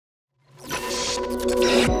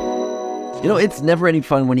You know, it's never any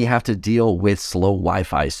fun when you have to deal with slow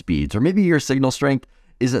Wi-Fi speeds, or maybe your signal strength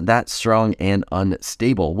isn't that strong and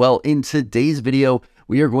unstable. Well, in today's video,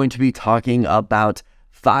 we are going to be talking about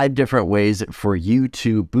 5 different ways for you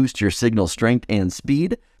to boost your signal strength and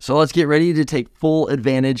speed. So let's get ready to take full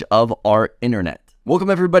advantage of our internet. Welcome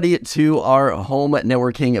everybody to our home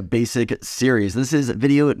networking basic series. This is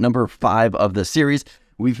video number 5 of the series.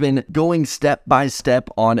 We've been going step by step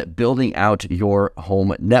on building out your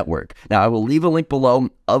home network. Now, I will leave a link below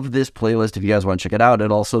of this playlist if you guys want to check it out.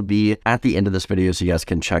 It'll also be at the end of this video, so you guys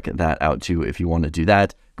can check that out too if you want to do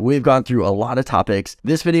that. But we've gone through a lot of topics.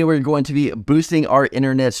 This video, we're going to be boosting our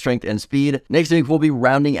internet strength and speed. Next week, we'll be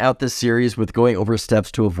rounding out this series with going over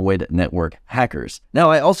steps to avoid network hackers.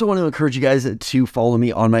 Now, I also want to encourage you guys to follow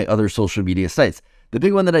me on my other social media sites. The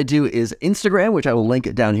big one that I do is Instagram, which I will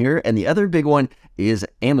link down here. And the other big one is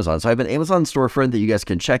Amazon. So I have an Amazon storefront that you guys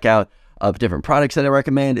can check out of different products that I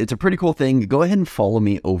recommend. It's a pretty cool thing. Go ahead and follow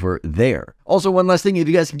me over there. Also, one last thing, if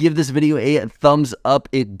you guys can give this video a thumbs up,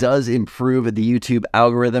 it does improve the YouTube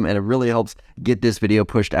algorithm and it really helps get this video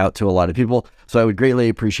pushed out to a lot of people. So I would greatly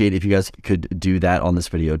appreciate if you guys could do that on this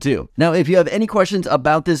video too. Now, if you have any questions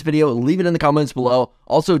about this video, leave it in the comments below.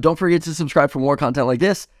 Also, don't forget to subscribe for more content like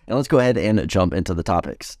this, and let's go ahead and jump into the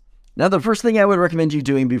topics. Now, the first thing I would recommend you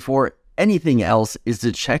doing before anything else is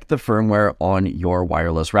to check the firmware on your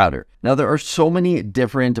wireless router. Now, there are so many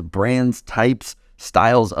different brands, types,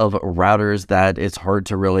 styles of routers that it's hard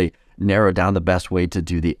to really narrow down the best way to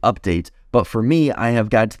do the update. But for me, I have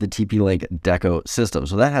got the TP-Link Deco system.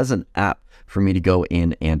 So that has an app for me to go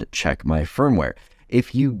in and check my firmware.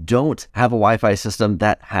 If you don't have a Wi-Fi system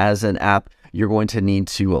that has an app, you're going to need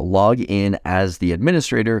to log in as the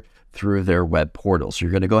administrator through their web portal. So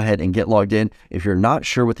you're going to go ahead and get logged in. If you're not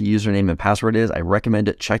sure what the username and password is, I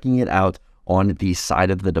recommend checking it out on the side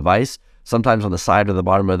of the device. Sometimes on the side or the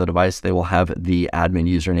bottom of the device, they will have the admin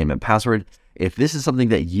username and password. If this is something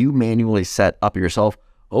that you manually set up yourself,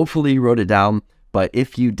 hopefully you wrote it down. But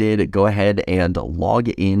if you did, go ahead and log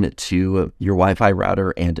in to your Wi-Fi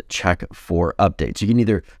router and check for updates. You can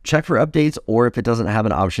either check for updates, or if it doesn't have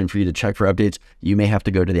an option for you to check for updates, you may have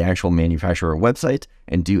to go to the actual manufacturer website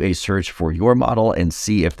and do a search for your model and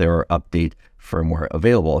see if there are update firmware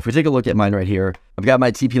available. If we take a look at mine right here, I've got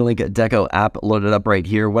my TP-Link Deco app loaded up right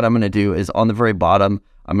here. What I'm going to do is on the very bottom,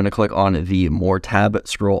 I'm going to click on the More tab,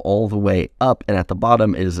 scroll all the way up, and at the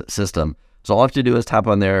bottom is System. So all I have to do is tap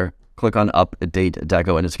on there, click on Update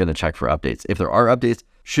Deco, and it's going to check for updates. If there are updates,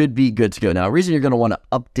 should be good to go. Now, a reason you're going to want to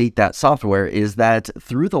update that software is that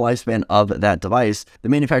through the lifespan of that device, the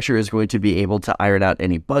manufacturer is going to be able to iron out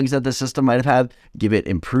any bugs that the system might have had, give it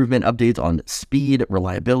improvement updates on speed,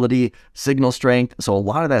 reliability, signal strength. So a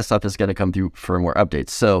lot of that stuff is going to come through firmware updates.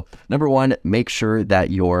 So number one, make sure that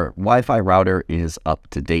your Wi-Fi router is up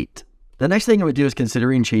to date. The next thing I would do is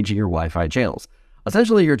considering changing your Wi-Fi channels.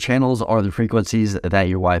 Essentially, your channels are the frequencies that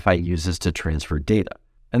your Wi-Fi uses to transfer data.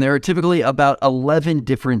 And there are typically about 11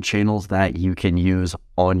 different channels that you can use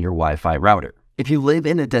on your Wi-Fi router. If you live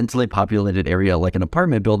in a densely populated area like an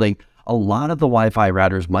apartment building, a lot of the Wi-Fi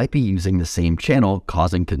routers might be using the same channel,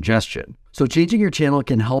 causing congestion. So changing your channel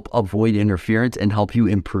can help avoid interference and help you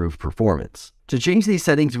improve performance. To change these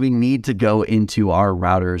settings, we need to go into our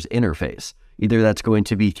router's interface. Either that's going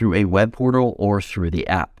to be through a web portal or through the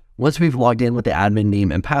app. Once we've logged in with the admin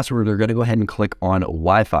name and password, we're going to go ahead and click on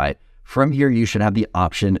Wi-Fi. From here, you should have the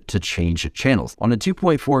option to change channels. On a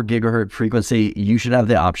 2.4 gigahertz frequency, you should have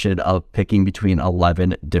the option of picking between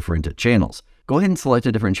 11 different channels. Go ahead and select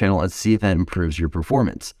a different channel and see if that improves your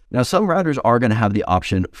performance. Now, some routers are going to have the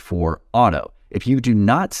option for auto. If you do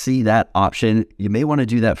not see that option, you may want to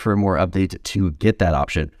do that firmware update to get that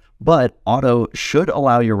option. But auto should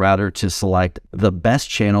allow your router to select the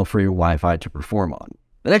best channel for your Wi-Fi to perform on.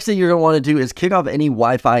 The next thing you're going to want to do is kick off any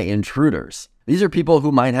Wi-Fi intruders. These are people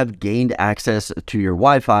who might have gained access to your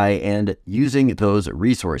Wi-Fi and using those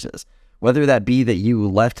resources. Whether that be that you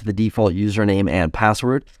left the default username and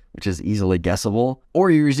password, which is easily guessable,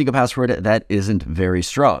 or you're using a password that isn't very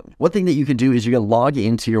strong. One thing that you can do is you can log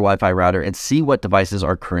into your Wi-Fi router and see what devices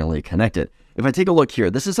are currently connected. If I take a look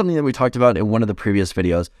here, this is something that we talked about in one of the previous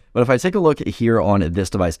videos, but if I take a look here on this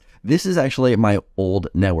device, this is actually my old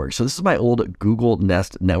network. So this is my old Google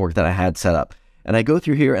Nest network that I had set up. And I go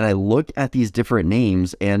through here and I look at these different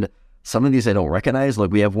names, and some of these I don't recognize.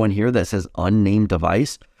 Like we have one here that says unnamed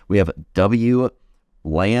device. We have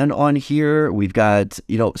WLAN on here. We've got,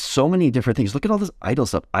 so many different things. Look at all this idle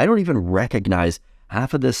stuff. I don't even recognize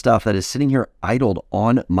half of this stuff that is sitting here idled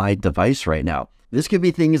on my device right now. This could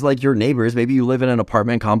be things like your neighbors. Maybe you live in an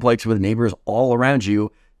apartment complex with neighbors all around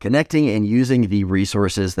you connecting and using the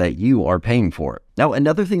resources that you are paying for. Now,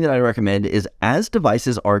 another thing that I recommend is as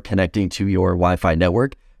devices are connecting to your Wi-Fi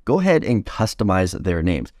network, go ahead and customize their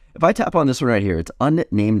names. If I tap on this one right here, it's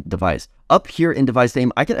unnamed device. Up here in device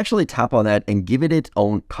name, I can actually tap on that and give it its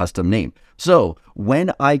own custom name. So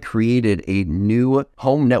when I created a new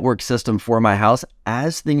home network system for my house,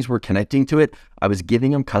 as things were connecting to it, I was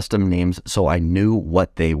giving them custom names so I knew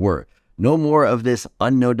what they were. No more of this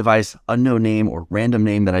unknown device, unknown name, or random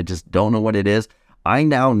name that I just don't know what it is. I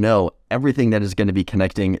now know everything that is going to be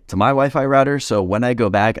connecting to my Wi-Fi router, so when I go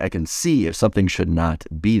back, I can see if something should not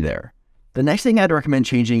be there. The next thing I'd recommend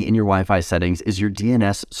changing in your Wi-Fi settings is your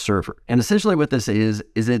DNS server. And essentially what this is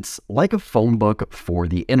it's like a phone book for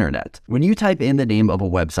the internet. When you type in the name of a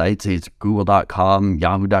website, say it's google.com,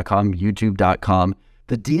 yahoo.com, youtube.com,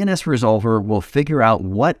 the DNS resolver will figure out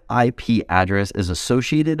what IP address is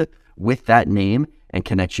associated with that name and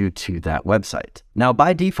connect you to that website. Now,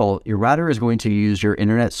 by default, your router is going to use your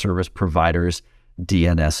internet service provider's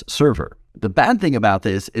DNS server. The bad thing about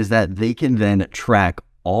this is that they can then track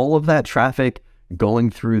all of that traffic going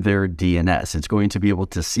through their DNS. It's going to be able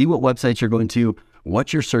to see what websites you're going to,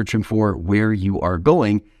 what you're searching for, where you are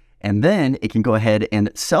going, and then it can go ahead and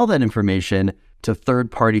sell that information to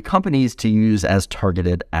third-party companies to use as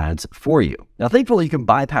targeted ads for you. Now, thankfully, you can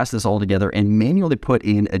bypass this altogether and manually put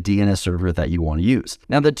in a DNS server that you want to use.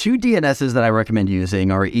 Now, the two DNSs that I recommend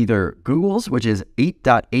using are either Google's, which is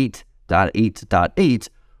 8.8.8.8,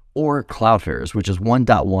 or Cloudflare's, which is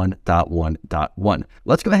 1.1.1.1.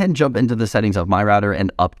 Let's go ahead and jump into the settings of my router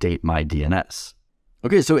and update my DNS.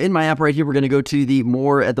 Okay, so in my app right here, we're going to go to the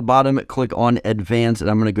more at the bottom, click on advanced, and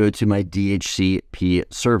I'm going to go to my DHCP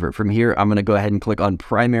server. From here, I'm going to go ahead and click on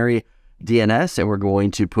primary DNS, and we're going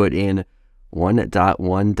to put in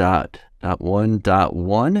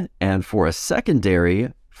 1.1.1.1. And for a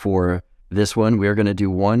secondary, for this one, we're going to do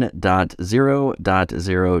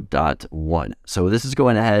 1.0.0.1. So this is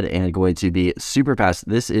going ahead and going to be super fast.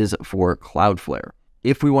 This is for Cloudflare.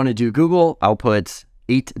 If we want to do Google, I'll put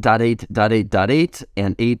 8.8.8.8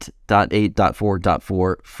 and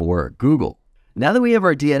 8.8.4.4 for Google. Now that we have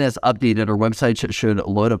our DNS updated, our website should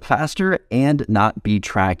load up faster and not be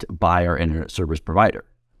tracked by our internet service provider.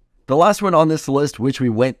 The last one on this list, which we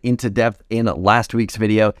went into depth in last week's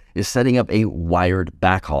video, is setting up a wired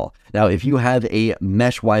backhaul. Now, if you have a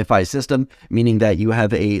mesh Wi-Fi system, meaning that you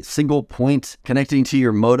have a single point connecting to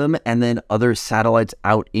your modem and then other satellites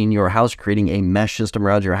out in your house, creating a mesh system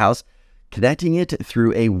around your house, connecting it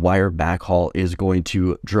through a wire backhaul is going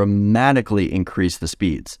to dramatically increase the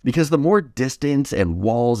speeds, because the more distance and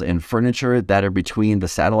walls and furniture that are between the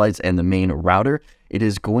satellites and the main router, it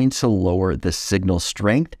is going to lower the signal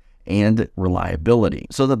strength and reliability.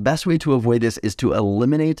 So the best way to avoid this is to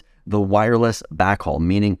eliminate the wireless backhaul,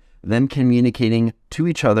 meaning them communicating to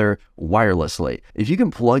each other wirelessly. If you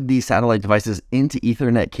can plug these satellite devices into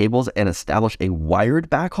Ethernet cables and establish a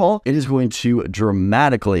wired backhaul, it is going to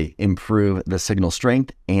dramatically improve the signal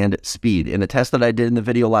strength and speed. In a test that I did in the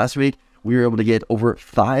video last week, we were able to get over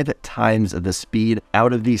 5 times the speed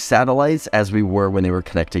out of these satellites as we were when they were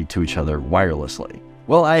connecting to each other wirelessly.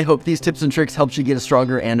 Well, I hope these tips and tricks helped you get a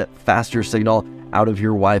stronger and faster signal out of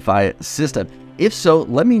your Wi-Fi system. If so,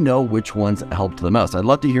 let me know which ones helped the most. I'd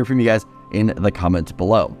love to hear from you guys in the comments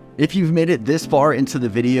below. If you've made it this far into the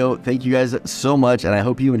video, thank you guys so much, and I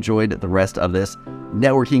hope you enjoyed the rest of this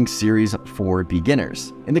networking series for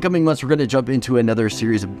beginners. In the coming months, we're going to jump into another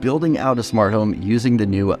series of building out a smart home using the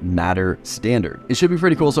new Matter standard. It should be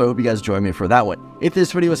pretty cool, so I hope you guys join me for that one. If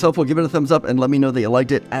this video was helpful, give it a thumbs up and let me know that you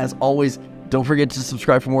liked it. As always, don't forget to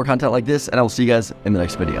subscribe for more content like this, and I will see you guys in the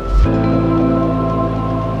next video.